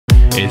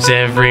It's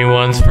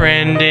everyone's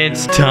friend,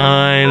 it's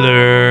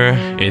Tyler.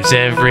 It's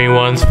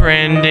everyone's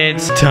friend,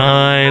 it's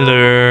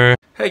Tyler.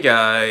 Hey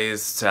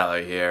guys,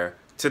 Tyler here.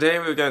 Today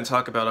we're going to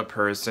talk about a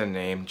person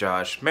named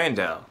Josh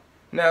Mandel.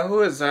 Now,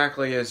 who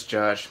exactly is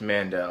Josh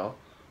Mandel?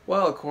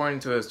 Well,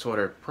 according to his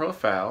Twitter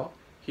profile,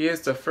 he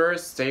is the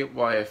first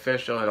statewide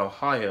official in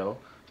Ohio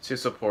to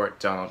support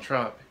Donald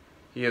Trump.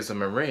 He is a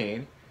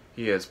Marine.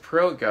 He is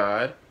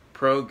pro-God,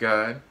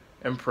 pro-gun,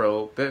 and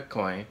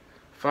pro-Bitcoin,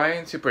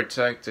 fighting to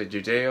protect the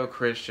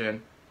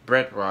Judeo-Christian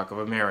bedrock of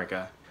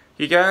America.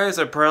 You guys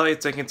are probably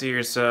thinking to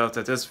yourself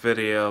that this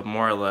video,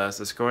 more or less,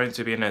 is going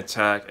to be an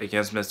attack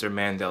against Mr.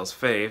 Mandel's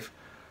faith.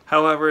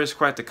 However, it's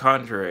quite the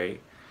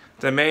contrary.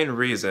 The main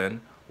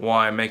reason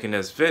why I'm making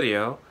this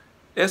video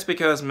is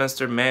because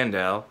Mr.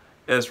 Mandel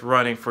is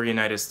running for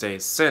United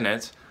States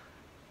Senate,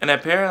 and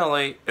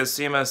apparently it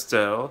seems as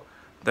though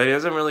that he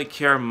doesn't really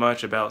care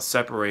much about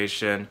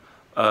separation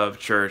of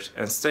church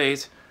and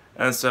state.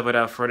 And so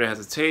without further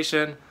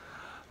hesitation,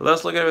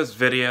 let's look at his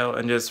video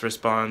and just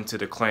respond to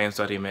the claims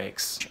that he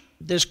makes.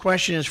 This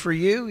question is for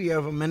you. You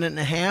have a minute and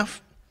a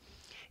half.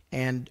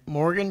 And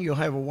Morgan, you'll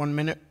have a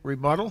 1-minute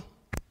rebuttal.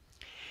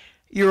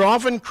 You're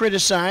often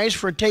criticized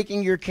for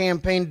taking your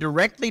campaign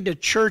directly to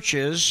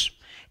churches,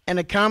 and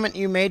a comment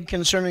you made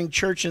concerning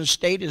church and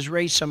state has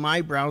raised some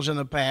eyebrows in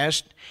the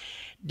past.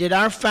 Did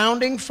our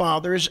founding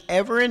fathers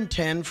ever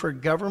intend for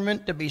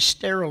government to be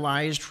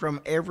sterilized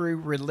from every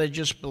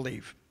religious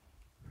belief?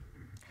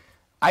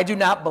 I do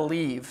not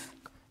believe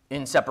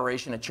in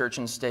separation of church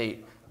and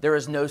state. There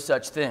is no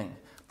such thing.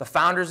 The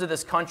founders of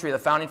this country, the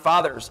founding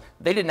fathers,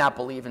 they did not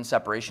believe in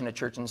separation of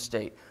church and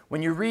state.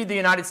 When you read the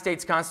United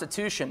States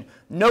Constitution,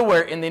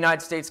 nowhere in the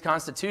United States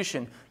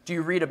Constitution do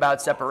you read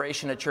about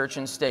separation of church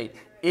and state.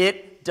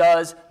 It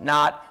does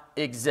not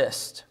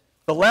exist.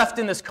 The left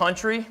in this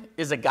country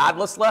is a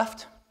godless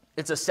left.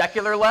 It's a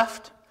secular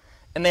left,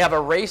 and they have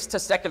a race to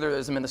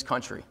secularism in this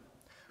country.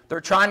 They're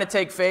trying to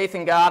take faith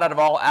in God out of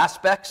all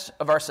aspects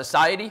of our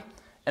society,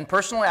 and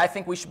personally, I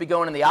think we should be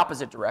going in the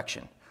opposite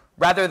direction.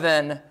 Rather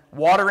than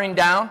watering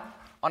down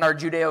on our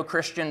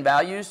Judeo-Christian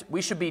values,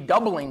 we should be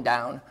doubling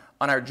down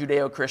on our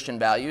Judeo-Christian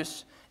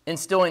values,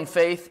 instilling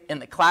faith in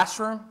the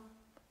classroom,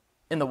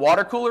 in the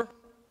water cooler,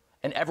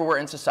 and everywhere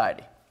in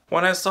society.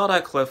 When I saw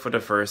that clip for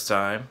the first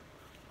time,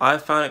 I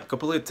found it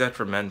completely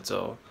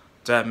detrimental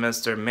that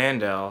Mr.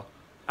 Mandel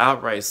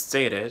outright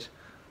stated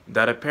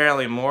that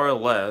apparently more or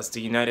less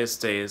the United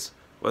States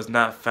was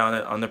not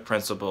founded on the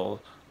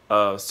principle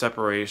of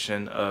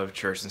separation of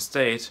church and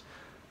state,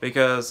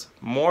 because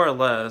more or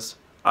less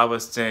I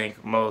would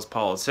think most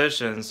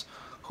politicians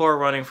who are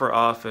running for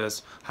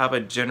office have a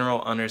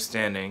general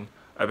understanding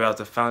about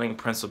the founding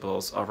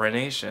principles of our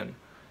nation.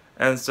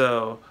 And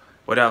so,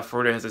 without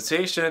further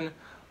hesitation,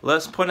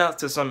 let's point out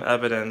to some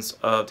evidence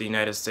of the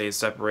United States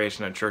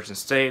separation of church and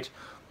state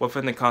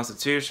within the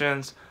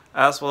constitutions,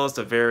 as well as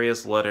the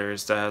various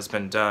letters that has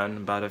been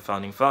done by the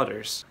founding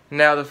fathers.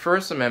 Now, the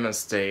First Amendment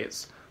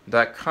states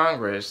that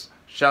Congress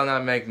shall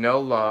not make no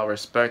law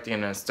respecting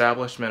an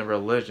establishment of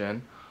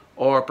religion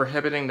or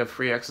prohibiting the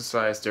free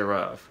exercise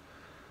thereof.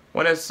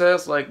 When it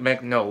says like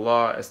make no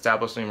law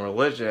establishing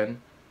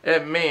religion,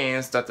 it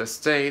means that the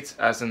state,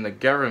 as in the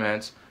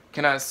government,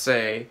 cannot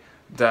say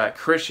that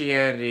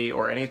Christianity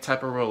or any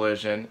type of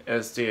religion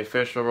is the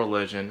official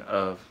religion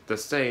of the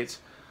state,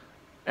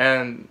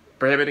 and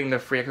prohibiting the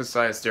free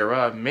exercise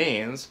thereof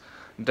means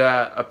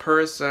that a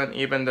person,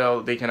 even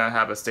though they cannot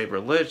have a state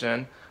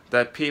religion,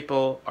 that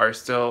people are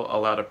still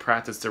allowed to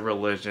practice their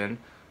religion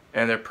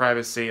in their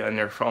privacy and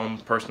their own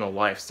personal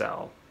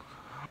lifestyle.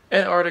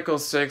 In Article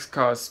 6,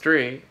 Clause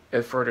 3,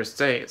 it further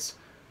states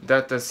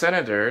that the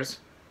senators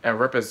and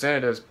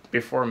representatives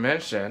before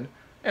mentioned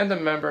and the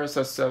members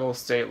of civil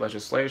state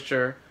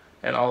legislature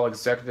and all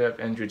executive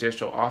and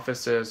judicial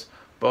offices,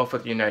 both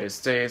of the United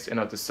States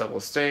and of the several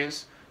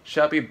states,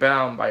 shall be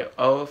bound by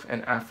oath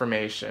and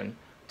affirmation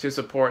to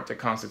support the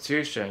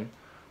Constitution,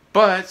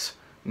 but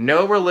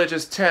no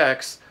religious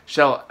text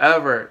shall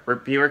ever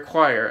be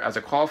required as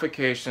a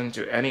qualification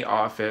to any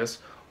office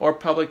or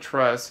public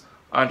trust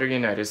under the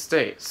United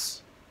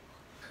States.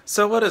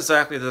 So what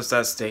exactly does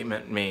that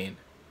statement mean?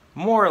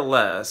 More or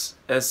less,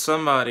 if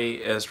somebody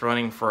is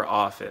running for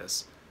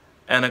office,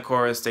 and of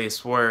course they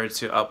swear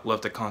to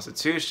uplift the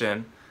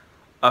Constitution,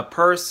 a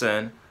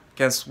person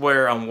can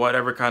swear on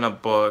whatever kind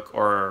of book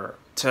or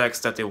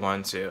text that they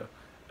want to.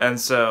 And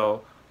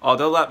so,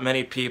 although not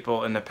many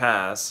people in the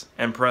past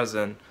and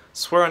present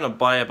swear on the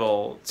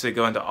Bible to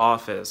go into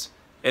office,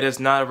 it is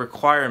not a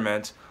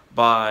requirement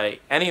by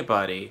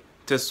anybody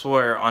to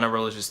swear on a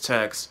religious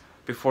text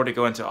before they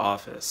go into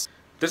office.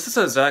 This is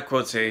an exact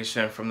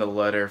quotation from the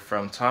letter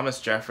from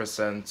Thomas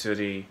Jefferson to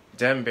the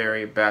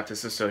Danbury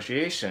Baptist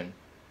Association.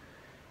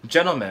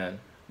 Gentlemen,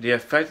 the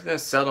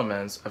effective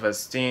settlements of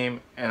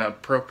esteem and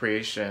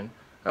appropriation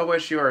of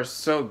which you are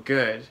so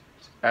good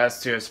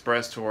as to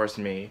express towards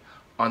me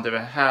on the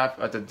behalf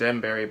of the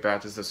Danbury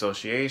Baptist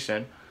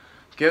Association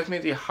give me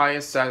the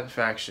highest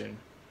satisfaction.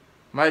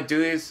 My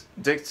duties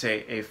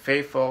dictate a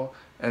faithful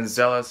and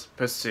zealous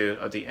pursuit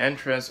of the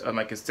interests of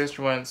my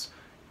constituents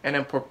and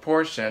in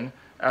proportion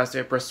as they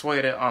are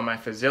persuaded on my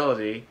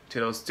fidelity to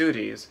those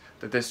duties,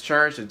 the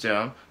discharge to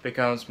them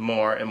becomes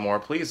more and more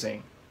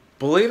pleasing.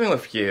 Believing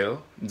with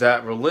you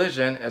that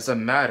religion is a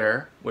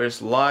matter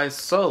which lies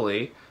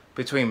solely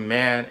between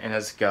man and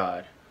his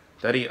God,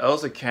 that he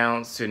owes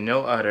accounts to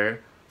no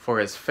other for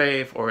his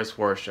faith or his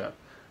worship,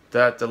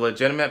 that the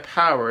legitimate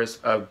powers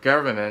of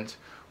government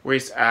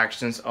reach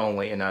actions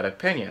only and not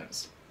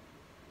opinions.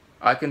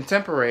 I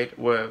contemporate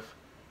with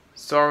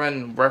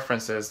sovereign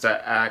references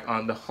that act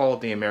on the whole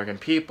of the American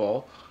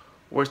people,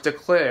 which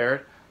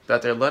declared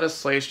that their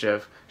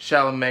legislature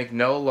shall make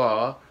no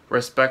law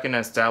respecting the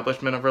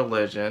establishment of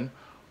religion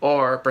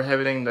or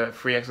prohibiting the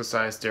free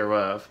exercise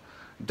thereof,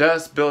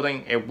 thus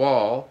building a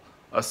wall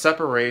of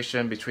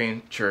separation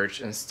between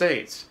church and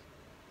state.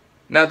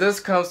 Now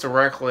this comes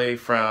directly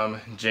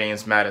from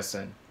James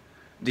Madison.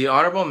 The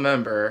honorable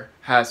member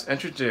has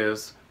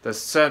introduced the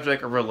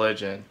subject of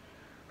religion.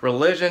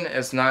 Religion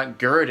is not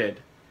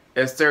girded.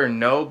 Is there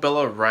no Bill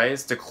of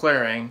Rights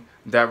declaring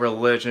that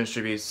religion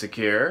should be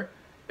secure?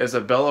 Is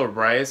a Bill of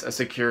Rights a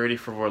security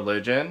for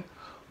religion?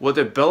 Would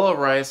the Bill of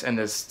Rights and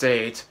the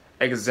state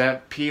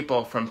exempt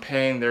people from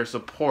paying their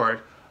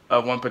support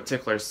of one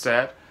particular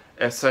sect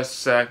if such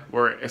sect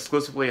were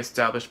exclusively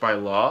established by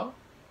law?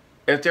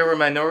 If there were a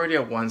minority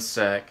of one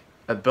sect,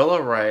 a Bill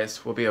of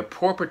Rights will be a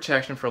poor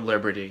protection for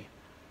liberty.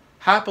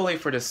 Happily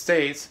for the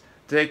states,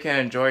 they can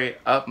enjoy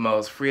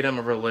utmost freedom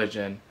of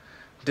religion.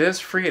 This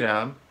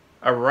freedom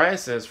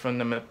arises from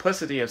the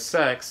multiplicity of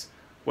sects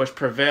which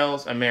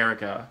prevails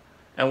America,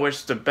 and which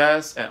is the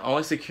best and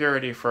only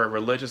security for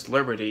religious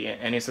liberty in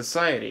any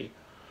society.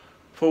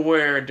 For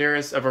where there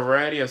is a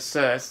variety of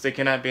sects, there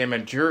cannot be a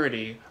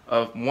majority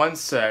of one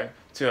sect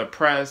to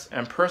oppress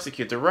and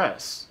persecute the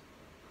rest.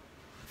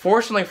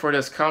 Fortunately for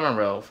this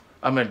Commonwealth,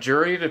 a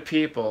majority of the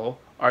people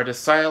are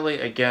decidedly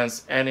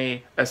against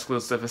any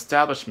exclusive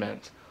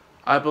establishment.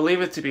 I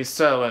believe it to be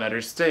so in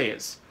other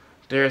states.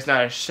 There is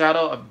not a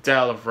shadow of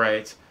doubt of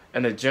right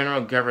in the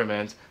general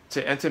government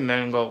to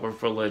intermingle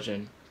with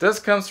religion. This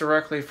comes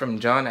directly from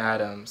John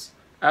Adams.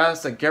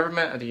 As the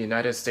government of the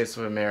United States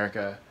of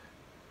America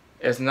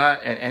is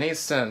not in any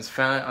sense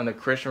founded on the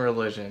Christian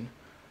religion,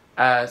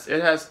 as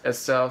it has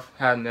itself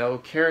had no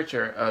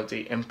character of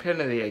the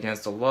impunity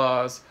against the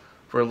laws,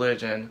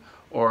 religion,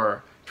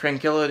 or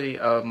tranquility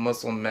of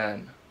Muslim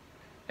men,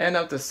 and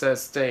of the said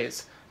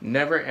states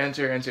never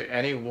enter into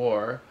any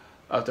war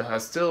of the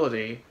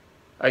hostility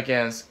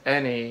against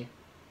any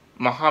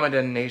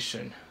Mohammedan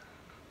nation.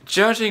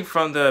 Judging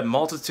from the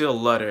multitude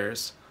of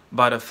letters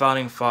by the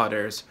Founding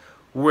Fathers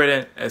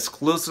written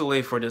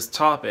exclusively for this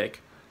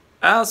topic,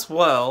 as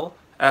well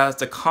as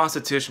the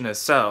Constitution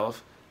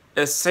itself,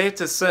 it's safe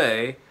to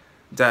say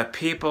that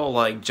people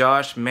like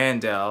Josh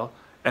Mandel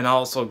and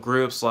also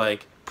groups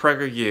like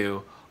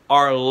PragerU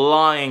are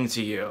lying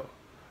to you.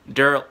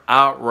 They're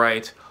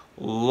outright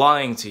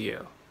lying to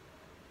you.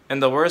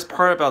 And the worst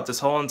part about this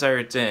whole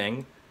entire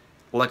thing,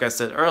 like I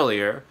said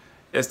earlier,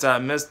 is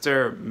that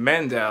Mr.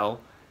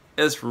 Mandel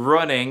is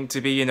running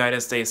to be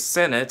United States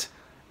Senate,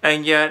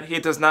 and yet he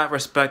does not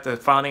respect the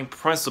founding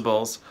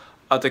principles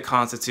of the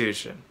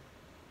Constitution.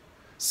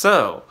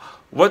 So,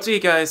 what do you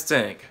guys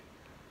think?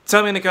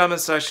 Tell me in the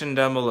comment section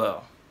down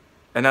below.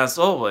 And as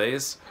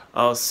always,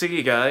 I'll see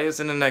you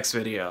guys in the next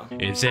video.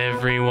 It's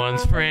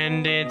everyone's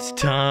friend, it's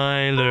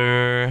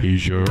Tyler.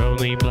 He's your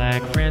only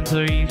black friend,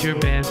 so he's your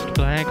best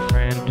black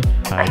friend.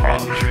 I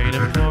wouldn't trade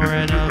him for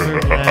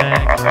another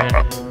black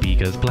friend,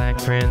 because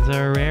black friends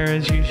are rare,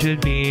 as you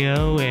should be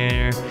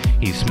aware.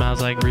 He smiles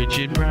like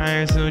Richard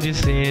Pryor, so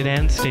just sit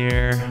and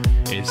stare.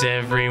 It's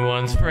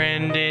everyone's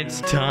friend,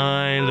 it's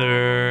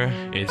Tyler.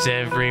 It's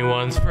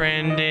everyone's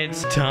friend,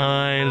 it's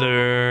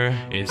Tyler.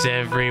 It's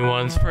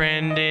everyone's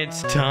friend,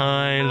 it's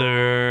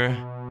Tyler.